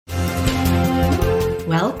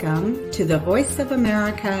Welcome to the Voice of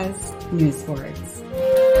America's News Words.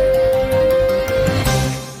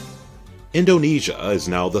 Indonesia is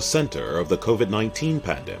now the center of the COVID-19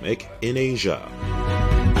 pandemic in Asia.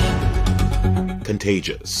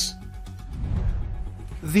 Contagious.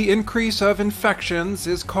 The increase of infections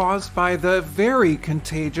is caused by the very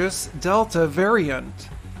contagious Delta variant.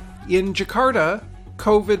 In Jakarta,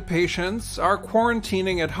 COVID patients are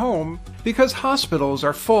quarantining at home because hospitals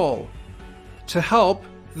are full. To help,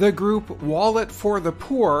 the group Wallet for the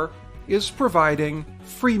Poor is providing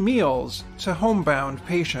free meals to homebound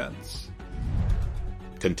patients.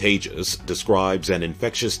 Contagious describes an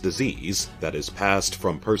infectious disease that is passed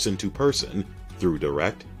from person to person through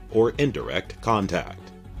direct or indirect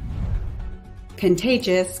contact.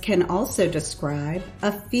 Contagious can also describe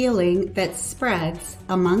a feeling that spreads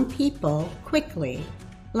among people quickly,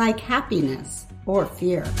 like happiness or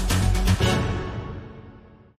fear.